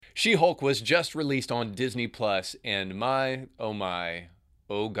She-Hulk was just released on Disney Plus, and my,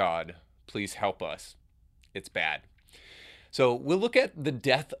 oh God, please help us. It's bad. So we'll look at the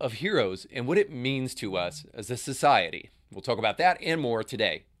death of heroes and what it means to us as a society. We'll talk about that and more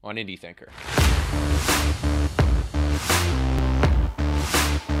today on Indie Thinker.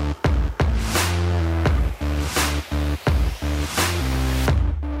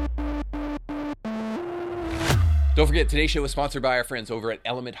 Don't forget, today's show is sponsored by our friends over at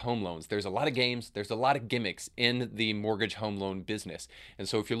Element Home Loans. There's a lot of games, there's a lot of gimmicks in the mortgage home loan business. And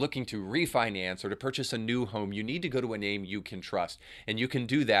so if you're looking to refinance or to purchase a new home, you need to go to a name you can trust. And you can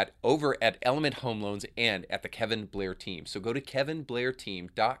do that over at Element Home Loans and at the Kevin Blair team. So go to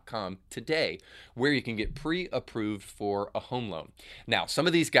kevinblairteam.com today, where you can get pre-approved for a home loan. Now, some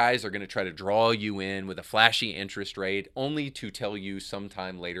of these guys are going to try to draw you in with a flashy interest rate, only to tell you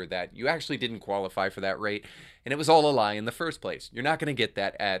sometime later that you actually didn't qualify for that rate. And it was all a lie in the first place. You're not going to get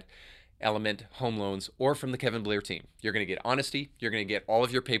that at Element Home Loans or from the Kevin Blair team. You're going to get honesty, you're going to get all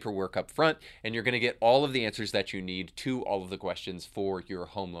of your paperwork up front, and you're going to get all of the answers that you need to all of the questions for your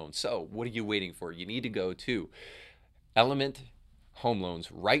home loan. So what are you waiting for? You need to go to Element Home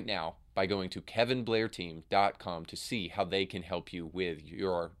Loans right now by going to kevinblairteam.com to see how they can help you with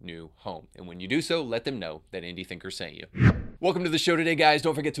your new home. And when you do so, let them know that Indie Thinker sent you. Welcome to the show today, guys.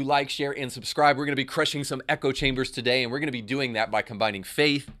 Don't forget to like, share, and subscribe. We're going to be crushing some echo chambers today, and we're going to be doing that by combining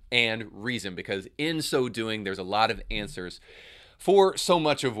faith and reason, because in so doing, there's a lot of answers for so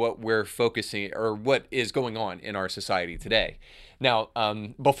much of what we're focusing or what is going on in our society today. Now,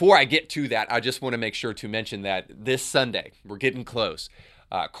 before I get to that, I just want to make sure to mention that this Sunday, we're getting close.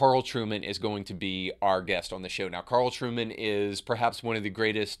 Carl Trueman is going to be our guest on the show. Now, Carl Trueman is perhaps one of the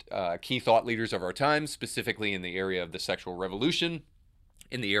greatest key thought leaders of our time, specifically in the area of the sexual revolution,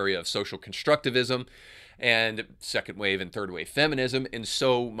 in the area of social constructivism, and second wave and third wave feminism, and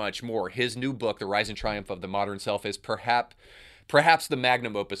so much more. His new book, The Rise and Triumph of the Modern Self, is perhaps the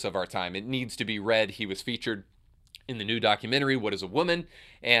magnum opus of our time. It needs to be read. He was featured in the new documentary, What is a Woman?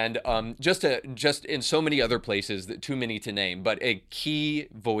 And just in so many other places, that too many to name, but a key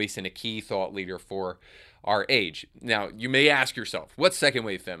voice and a key thought leader for our age. Now, you may ask yourself, what's second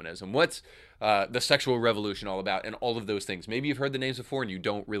wave feminism? What's the sexual revolution all about? And all of those things. Maybe you've heard the names before and you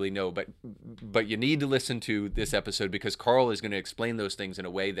don't really know, but you need to listen to this episode because Carl is going to explain those things in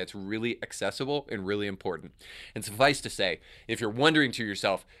a way that's really accessible and really important. And suffice to say, if you're wondering to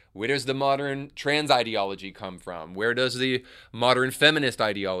yourself, where does the modern trans ideology come from? Where does the modern feminist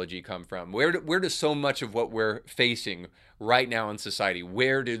ideology come from? Where does so much of what we're facing right now in society,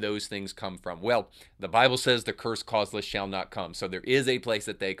 where do those things come from? Well, the Bible says the curse causeless shall not come. So there is a place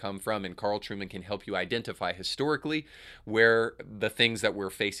that they come from, and Carl Trueman can help you identify historically where the things that we're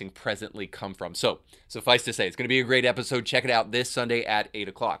facing presently come from. So suffice to say, it's going to be a great episode. Check it out this Sunday at 8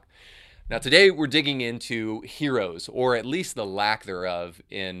 o'clock. Now, today we're digging into heroes, or at least the lack thereof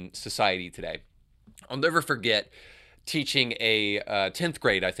in society today. I'll never forget teaching a 10th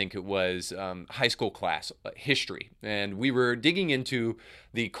grade, I think it was, high school class, history. And we were digging into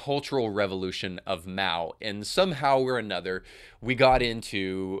the Cultural Revolution of Mao. And somehow or another, we got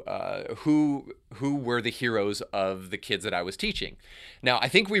into who were the heroes of the kids that I was teaching. Now, I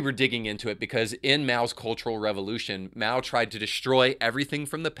think we were digging into it because in Mao's Cultural Revolution, Mao tried to destroy everything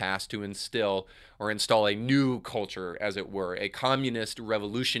from the past to install a new culture, as it were, a communist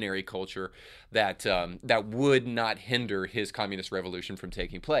revolutionary culture that would not hinder his communist revolution from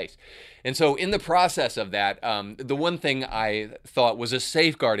taking place. And so in the process of that, the one thing I thought was a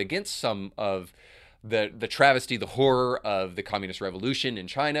safeguard against some of the travesty, the horror of the communist revolution in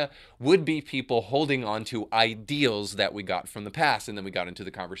China would be people holding on to ideals that we got from the past. And then we got into the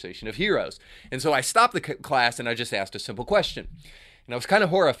conversation of heroes. And so I stopped the class and I just asked a simple question. And I was kind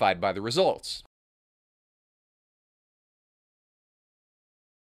of horrified by the results.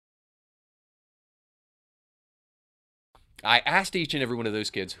 I asked each and every one of those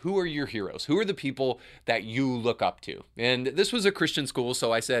kids, who are your heroes? Who are the people that you look up to? And this was a Christian school,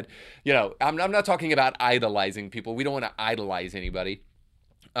 so I said, I'm not talking about idolizing people. We don't want to idolize anybody.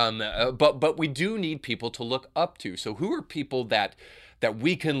 But we do need people to look up to. So who are people that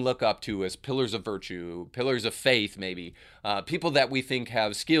we can look up to as pillars of virtue, pillars of faith, maybe, people that we think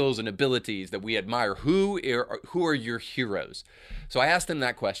have skills and abilities that we admire? Who are your heroes? So I asked them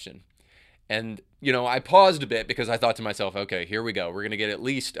that question. And, I paused a bit because I thought to myself, okay, here we go. We're going to get at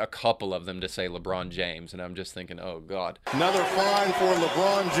least a couple of them to say LeBron James. And I'm just thinking, oh, God. Another fine for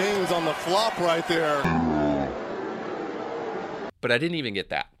LeBron James on the flop right there. But I didn't even get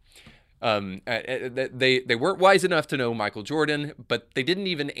that. They weren't wise enough to know Michael Jordan, but they didn't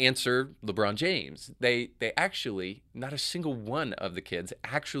even answer LeBron James. They actually, not a single one of the kids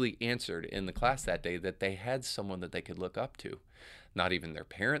actually answered in the class that day that they had someone that they could look up to. Not even their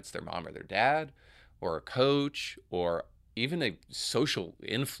parents, their mom or their dad, or a coach, or even a social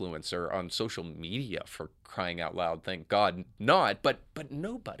influencer on social media, for crying out loud. Thank God not, but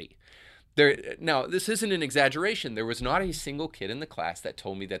nobody. Now, this isn't an exaggeration. There was not a single kid in the class that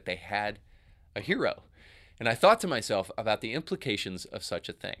told me that they had a hero. And I thought to myself about the implications of such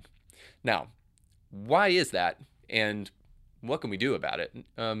a thing. Now, why is that? And what can we do about it?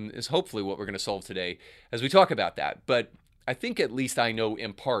 Is hopefully what we're going to solve today as we talk about that. But I think at least I know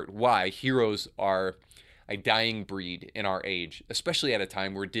in part why heroes are a dying breed in our age, especially at a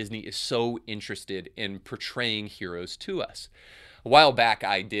time where Disney is so interested in portraying heroes to us. A while back,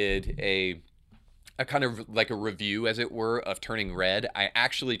 I did a kind of like a review, as it were, of Turning Red. I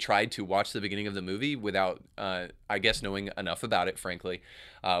actually tried to watch the beginning of the movie without, I guess, knowing enough about it, frankly,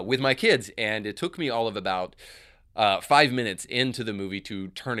 with my kids. And it took me all of about 5 minutes into the movie to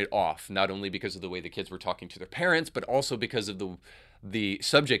turn it off, not only because of the way the kids were talking to their parents, but also because of the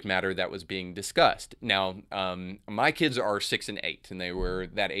subject matter that was being discussed. Now, my kids are 6 and 8, and they were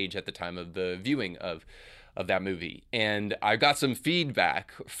that age at the time of the viewing of that movie. And I got some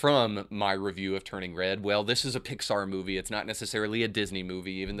feedback from my review of Turning Red. Well, this is a Pixar movie. It's not necessarily a Disney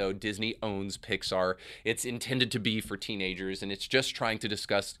movie, even though Disney owns Pixar. It's intended to be for teenagers, and it's just trying to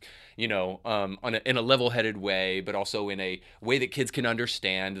discuss, in a level-headed way, but also in a way that kids can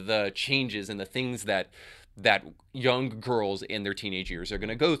understand the changes and the things that young girls in their teenage years are going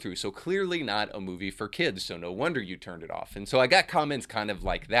to go through. So clearly not a movie for kids. So no wonder you turned it off. And so I got comments kind of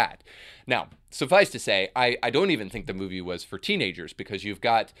like that. Now, suffice to say, I don't even think the movie was for teenagers, because you've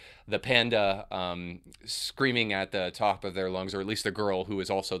got the panda screaming at the top of their lungs, or at least the girl who is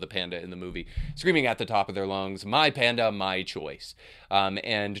also the panda in the movie, screaming at the top of their lungs, "My panda, my choice,"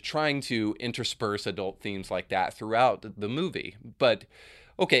 and trying to intersperse adult themes like that throughout the movie. But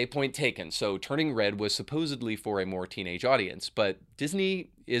okay, point taken. So Turning Red was supposedly for a more teenage audience, but Disney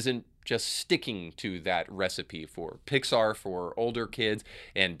isn't just sticking to that recipe for Pixar for older kids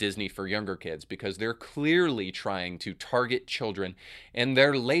and Disney for younger kids, because they're clearly trying to target children in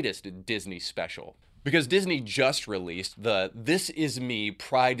their latest Disney special. Because Disney just released the This Is Me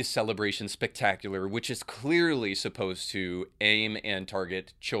Pride Celebration Spectacular, which is clearly supposed to aim and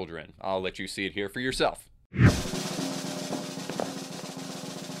target children. I'll let you see it here for yourself.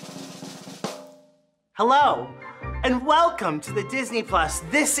 Hello, and welcome to the Disney Plus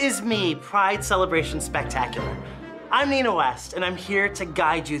This Is Me Pride Celebration Spectacular. I'm Nina West, and I'm here to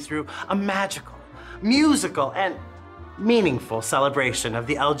guide you through a magical, musical, and meaningful celebration of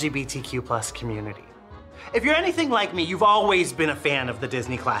the LGBTQ plus community. If you're anything like me, you've always been a fan of the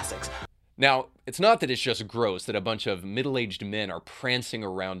Disney classics. Now, it's not that it's just gross that a bunch of middle-aged men are prancing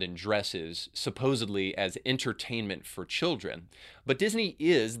around in dresses, supposedly as entertainment for children, but Disney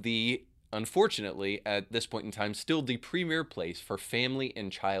is unfortunately, at this point in time, still the premier place for family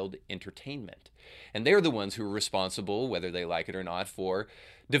and child entertainment. And they're the ones who are responsible, whether they like it or not, for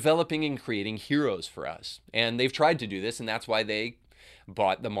developing and creating heroes for us. And they've tried to do this, and that's why they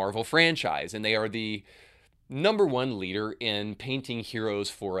bought the Marvel franchise. And they are the #1 leader in painting heroes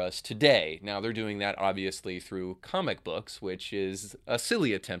for us today. Now, they're doing that obviously through comic books, which is a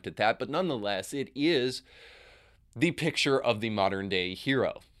silly attempt at that, but nonetheless, it is the picture of the modern day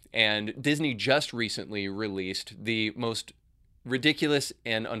hero. And Disney just recently released the most ridiculous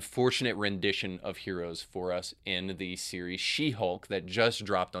and unfortunate rendition of heroes for us in the series She-Hulk that just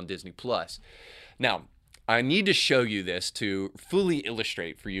dropped on Disney Plus. Now, I need to show you this to fully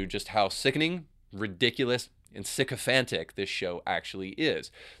illustrate for you just how sickening, ridiculous, and sycophantic this show actually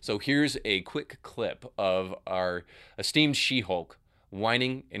is. So here's a quick clip of our esteemed She-Hulk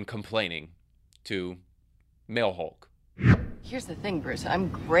whining and complaining to male Hulk. Here's the thing, Bruce. I'm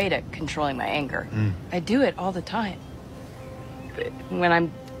great at controlling my anger. I do it all the time. When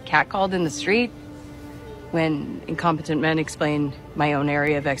I'm catcalled in the street, when incompetent men explain my own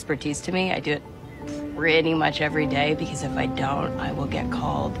area of expertise to me, I do it pretty much every day, because if I don't, I will get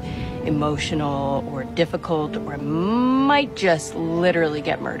called emotional or difficult, or might just literally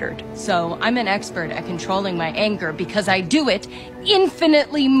get murdered. So I'm an expert at controlling my anger because I do it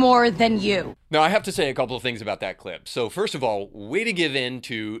infinitely more than you. Now, I have to say a couple of things about that clip. So first of all, way to give in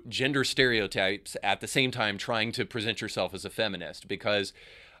to gender stereotypes at the same time trying to present yourself as a feminist. Because,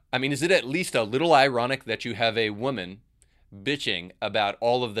 I mean, is it at least a little ironic that you have a woman bitching about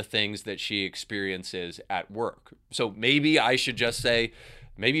all of the things that she experiences at work? So maybe I should just say,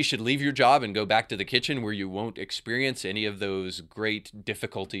 Maybe you should leave your job and go back to the kitchen where you won't experience any of those great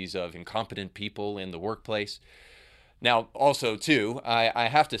difficulties of incompetent people in the workplace. Now, also, too, I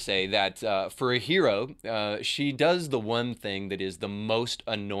have to say that for a hero, she does the one thing that is the most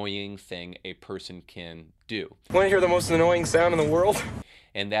annoying thing a person can do. Want to hear the most annoying sound in the world?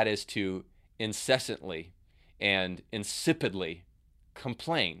 And that is to incessantly and insipidly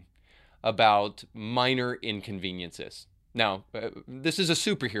complain about minor inconveniences. Now, this is a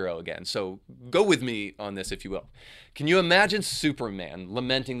superhero again, so go with me on this if you will. Can you imagine Superman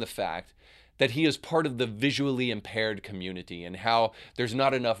lamenting the fact that he is part of the visually impaired community and how there's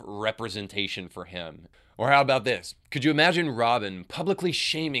not enough representation for him? Or how about this? Could you imagine Robin publicly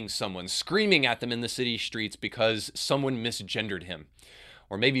shaming someone, screaming at them in the city streets because someone misgendered him?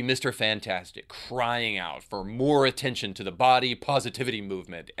 Or maybe Mr. Fantastic crying out for more attention to the body positivity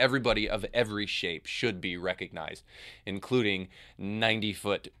movement. Everybody of every shape should be recognized, including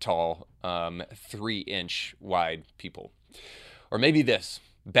 90-foot tall, 3-inch wide people. Or maybe this,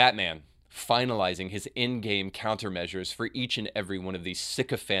 Batman finalizing his in-game countermeasures for each and every one of these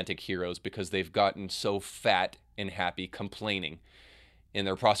sycophantic heroes because they've gotten so fat and happy complaining in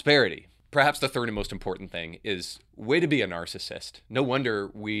their prosperity. Perhaps the third and most important thing is way to be a narcissist. No wonder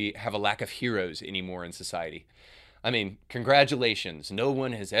we have a lack of heroes anymore in society. I mean, congratulations. No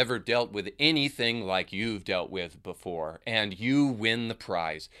one has ever dealt with anything like you've dealt with before, and you win the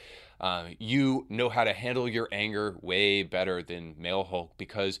prize. You know how to handle your anger way better than male Hulk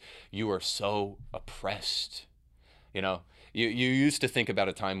because you are so oppressed. You know, you used to think about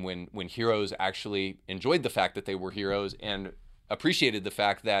a time when heroes actually enjoyed the fact that they were heroes and appreciated the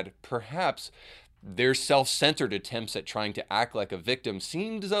fact that perhaps their self-centered attempts at trying to act like a victim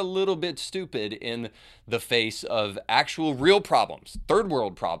seemed a little bit stupid in the face of actual real problems, third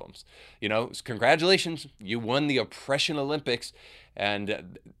world problems. You know, congratulations, you won the Oppression Olympics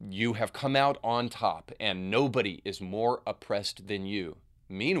and you have come out on top and nobody is more oppressed than you.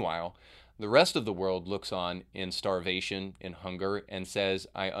 Meanwhile, the rest of the world looks on in starvation, in hunger, and says,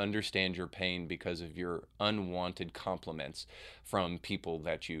 I understand your pain because of your unwanted compliments from people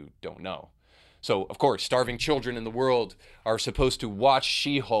that you don't know. So, of course, starving children in the world are supposed to watch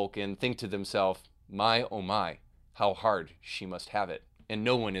She-Hulk and think to themselves, my, oh my, how hard she must have it. And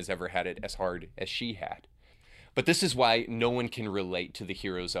no one has ever had it as hard as she had. But this is why no one can relate to the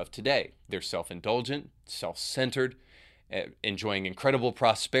heroes of today. They're self-indulgent, self-centered, enjoying incredible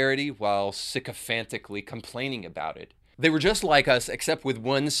prosperity while sycophantically complaining about it. They were just like us, except with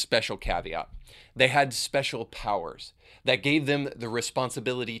one special caveat. They had special powers that gave them the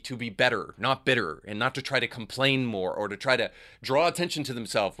responsibility to be better, not bitter, and not to try to complain more or to try to draw attention to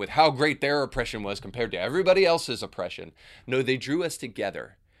themselves with how great their oppression was compared to everybody else's oppression. No, they drew us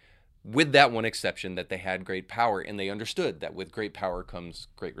together with that one exception that they had great power, and they understood that with great power comes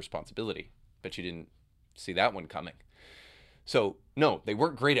great responsibility. But you didn't see that one coming. So, no, they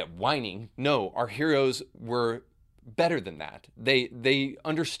weren't great at whining. No, our heroes were better than that. They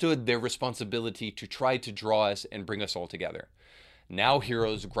understood their responsibility to try to draw us and bring us all together. Now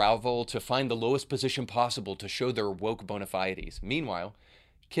heroes grovel to find the lowest position possible to show their woke bona fides. Meanwhile,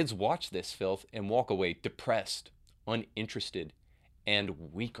 kids watch this filth and walk away depressed, uninterested,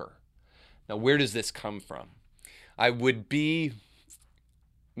 and weaker. Now, where does this come from? I would be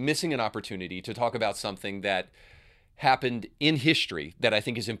missing an opportunity to talk about something that happened in history that I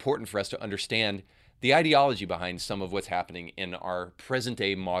think is important for us to understand the ideology behind some of what's happening in our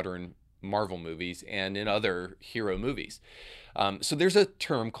present-day modern Marvel movies and in other hero movies. So there's a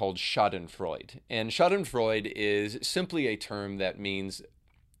term called schadenfreude, and schadenfreude is simply a term that means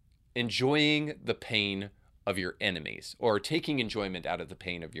enjoying the pain of your enemies, or taking enjoyment out of the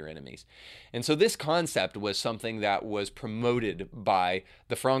pain of your enemies. And so this concept was something that was promoted by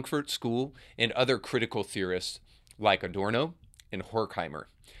the Frankfurt School and other critical theorists like Adorno and Horkheimer.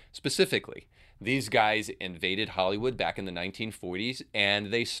 Specifically, these guys invaded Hollywood back in the 1940s,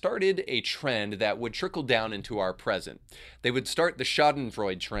 and they started a trend that would trickle down into our present. They would start the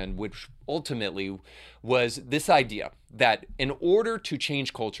Schadenfreude trend, which ultimately was this idea that in order to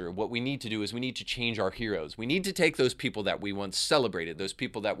change culture, what we need to do is we need to change our heroes. We need to take those people that we once celebrated, those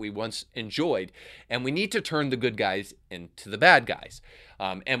people that we once enjoyed, and we need to turn the good guys into the bad guys.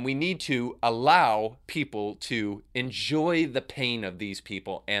 And we need to allow people to enjoy the pain of these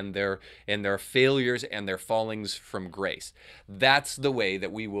people and their failures and their fallings from grace. That's the way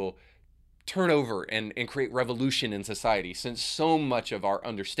that we will turn over and create revolution in society, since so much of our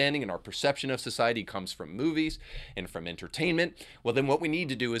understanding and our perception of society comes from movies and from entertainment. Well, then what we need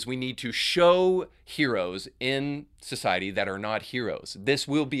to do is we need to show heroes in society that are not heroes. This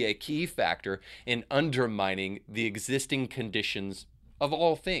will be a key factor in undermining the existing conditions of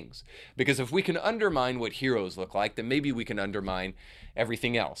all things. Because if we can undermine what heroes look like, then maybe we can undermine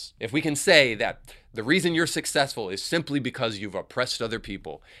everything else. If we can say that the reason you're successful is simply because you've oppressed other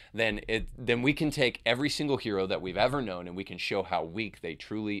people, then we can take every single hero that we've ever known and we can show how weak they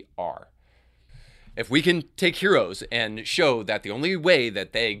truly are. If we can take heroes and show that the only way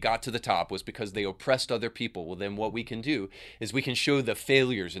that they got to the top was because they oppressed other people, well, then what we can do is we can show the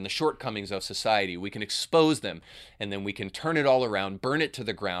failures and the shortcomings of society. We can expose them, and then we can turn it all around, burn it to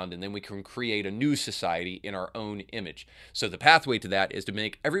the ground, and then we can create a new society in our own image. So the pathway to that is to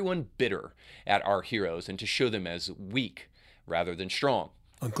make everyone bitter at our heroes and to show them as weak rather than strong.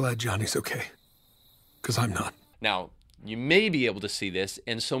 I'm glad Johnny's okay, because I'm not. Now, you may be able to see this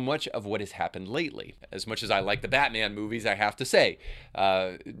in so much of what has happened lately. As much as I like the Batman movies, I have to say,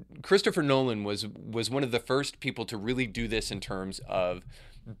 Christopher Nolan was one of the first people to really do this in terms of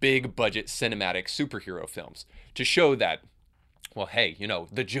big budget cinematic superhero films, to show that, well, hey, you know,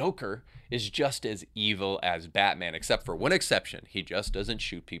 the Joker is just as evil as Batman, except for one exception. He just doesn't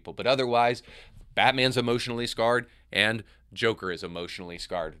shoot people. But otherwise, Batman's emotionally scarred and Joker is emotionally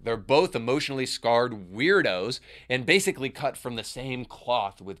scarred. They're both emotionally scarred weirdos and basically cut from the same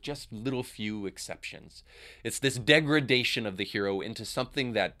cloth with just little few exceptions. It's this degradation of the hero into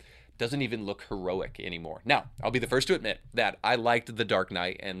something that doesn't even look heroic anymore. Now, I'll be the first to admit that I liked The Dark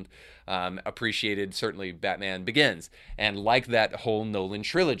Knight and appreciated certainly Batman Begins and liked that whole Nolan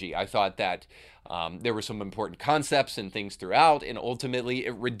trilogy. I thought that there were some important concepts and things throughout, and ultimately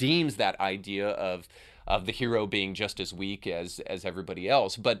it redeems that idea of the hero being just as weak as everybody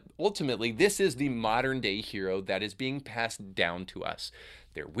else. But ultimately, this is the modern day hero that is being passed down to us.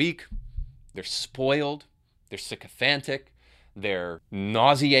 They're weak, they're spoiled, they're sycophantic, they're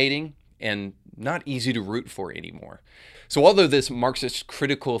nauseating, and not easy to root for anymore. So although this Marxist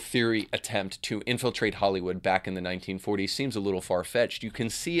critical theory attempt to infiltrate Hollywood back in the 1940s seems a little far-fetched, you can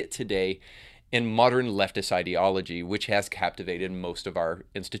see it today in modern leftist ideology, which has captivated most of our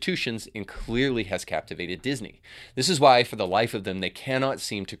institutions and clearly has captivated Disney. This is why, for the life of them, they cannot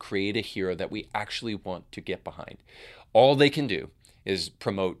seem to create a hero that we actually want to get behind. All they can do is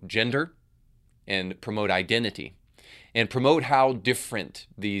promote gender and promote identity and promote how different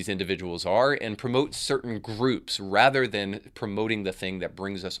these individuals are and promote certain groups rather than promoting the thing that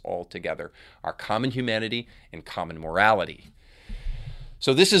brings us all together, our common humanity and common morality.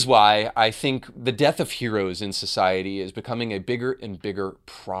 So this is why I think the death of heroes in society is becoming a bigger and bigger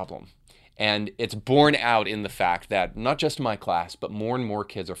problem. And it's borne out in the fact that not just my class, but more and more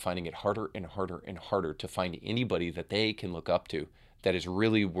kids are finding it harder and harder and harder to find anybody that they can look up to that is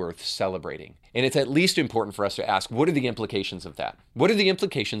really worth celebrating. And it's at least important for us to ask, what are the implications of that? What are the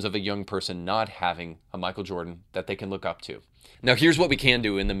implications of a young person not having a Michael Jordan that they can look up to? Now, here's what we can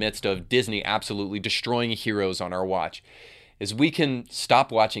do in the midst of Disney absolutely destroying heroes on our watch. Is we can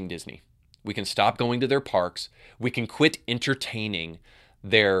stop watching Disney. We can stop going to their parks. We can quit entertaining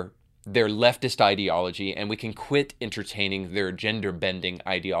their leftist ideology, and we can quit entertaining their gender-bending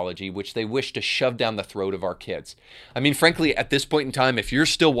ideology, which they wish to shove down the throat of our kids. I mean, frankly, at this point in time, if you're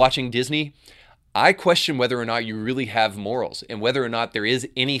still watching Disney, I question whether or not you really have morals and whether or not there is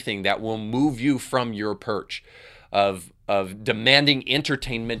anything that will move you from your perch of demanding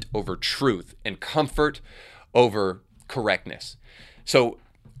entertainment over truth and comfort over correctness. So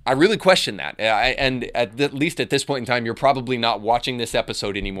I really question that. And at least at this point in time, you're probably not watching this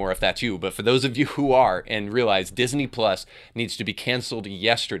episode anymore if that's you. But for those of you who are and realize Disney Plus needs to be canceled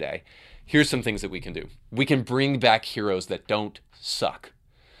yesterday, here's some things that we can do. We can bring back heroes that don't suck.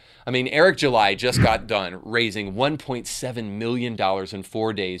 I mean, Eric July just got done raising $1.7 million in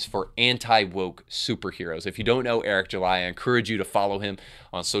 4 days for anti-woke superheroes. If you don't know Eric July, I encourage you to follow him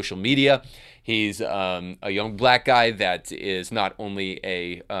on social media. He's a young black guy that is not only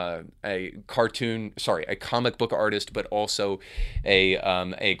a comic book artist, but also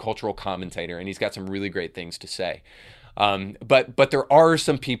a cultural commentator, and he's got some really great things to say. But there are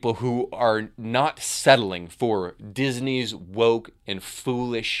some people who are not settling for Disney's woke and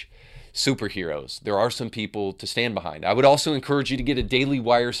foolish superheroes. There are some people to stand behind. I would also encourage you to get a Daily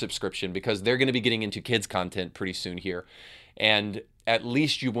Wire subscription because they're going to be getting into kids content pretty soon here. And at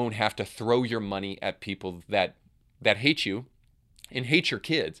least you won't have to throw your money at people that hate you and hate your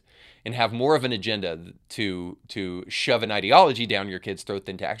kids and have more of an agenda to shove an ideology down your kids' throat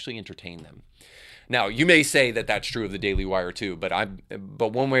than to actually entertain them. Now, you may say that that's true of the Daily Wire too, but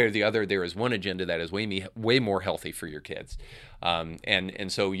one way or the other, there is one agenda that is way more healthy for your kids,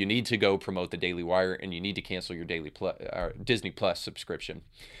 and so you need to go promote the Daily Wire, and you need to cancel your Disney Plus subscription.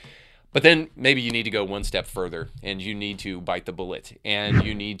 But then maybe you need to go one step further and you need to bite the bullet and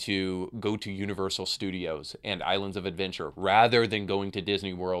you need to go to Universal Studios and Islands of Adventure rather than going to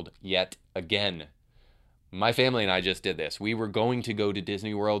Disney World yet again. My family and I just did this. We were going to go to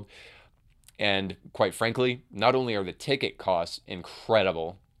Disney World, and quite frankly, not only are the ticket costs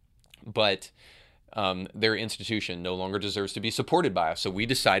incredible, but their institution no longer deserves to be supported by us. So we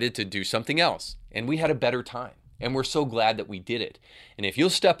decided to do something else, and we had a better time. And we're so glad that we did it. And if you'll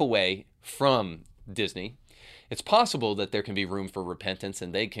step away from Disney, it's possible that there can be room for repentance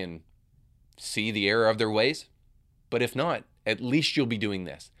and they can see the error of their ways. But if not, at least you'll be doing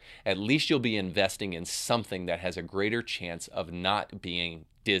this. At least you'll be investing in something that has a greater chance of not being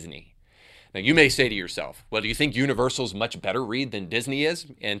Disney. Now, you may say to yourself, well, do you think Universal's much better read than Disney is?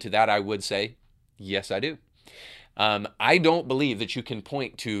 And to that, I would say, yes, I do. I don't believe that you can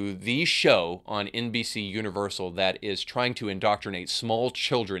point to the show on NBC Universal that is trying to indoctrinate small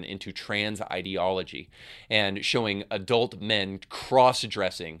children into trans ideology and showing adult men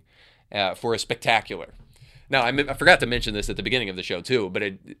cross-dressing for a spectacular. Now, I forgot to mention this at the beginning of the show too, but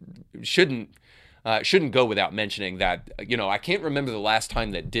it shouldn't go without mentioning that, I can't remember the last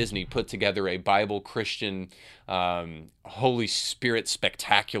time that Disney put together a Bible Christian Holy Spirit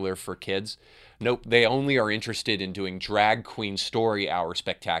spectacular for kids. Nope, they only are interested in doing drag queen story hour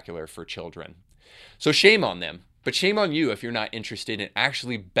spectacular for children. So shame on them, but shame on you if you're not interested in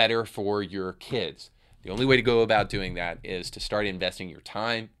actually better for your kids. The only way to go about doing that is to start investing your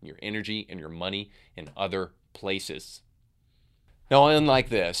time, your energy, and your money in other places. Now, unlike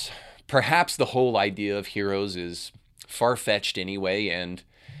this, perhaps the whole idea of heroes is far-fetched anyway and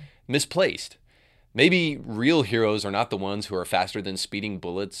misplaced. Maybe real heroes are not the ones who are faster than speeding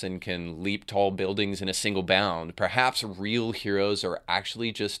bullets and can leap tall buildings in a single bound. Perhaps real heroes are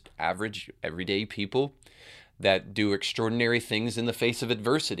actually just average, everyday people that do extraordinary things in the face of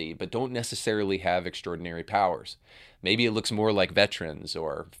adversity, but don't necessarily have extraordinary powers. Maybe it looks more like veterans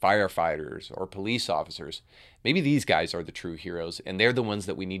or firefighters or police officers. Maybe these guys are the true heroes, and they're the ones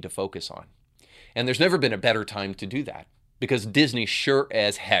that we need to focus on. And there's never been a better time to do that, because Disney sure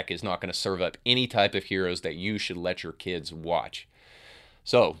as heck is not going to serve up any type of heroes that you should let your kids watch.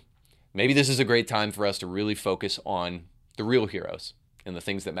 So maybe this is a great time for us to really focus on the real heroes and the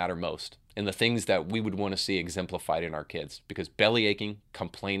things that matter most and the things that we would want to see exemplified in our kids, because belly aching,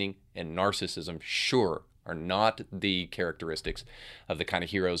 complaining, and narcissism sure are not the characteristics of the kind of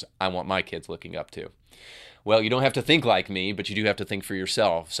heroes I want my kids looking up to. Well, you don't have to think like me, but you do have to think for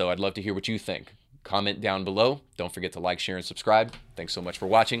yourself. So I'd love to hear what you think. Comment down below. Don't forget to like, share, and subscribe. Thanks so much for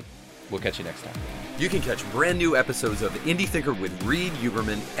watching. We'll catch you next time. You can catch brand new episodes of Indie Thinker with Reed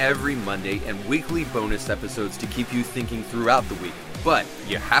Huberman every Monday and weekly bonus episodes to keep you thinking throughout the week. But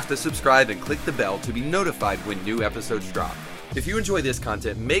you have to subscribe and click the bell to be notified when new episodes drop. If you enjoy this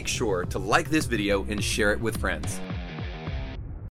content, make sure to like this video and share it with friends.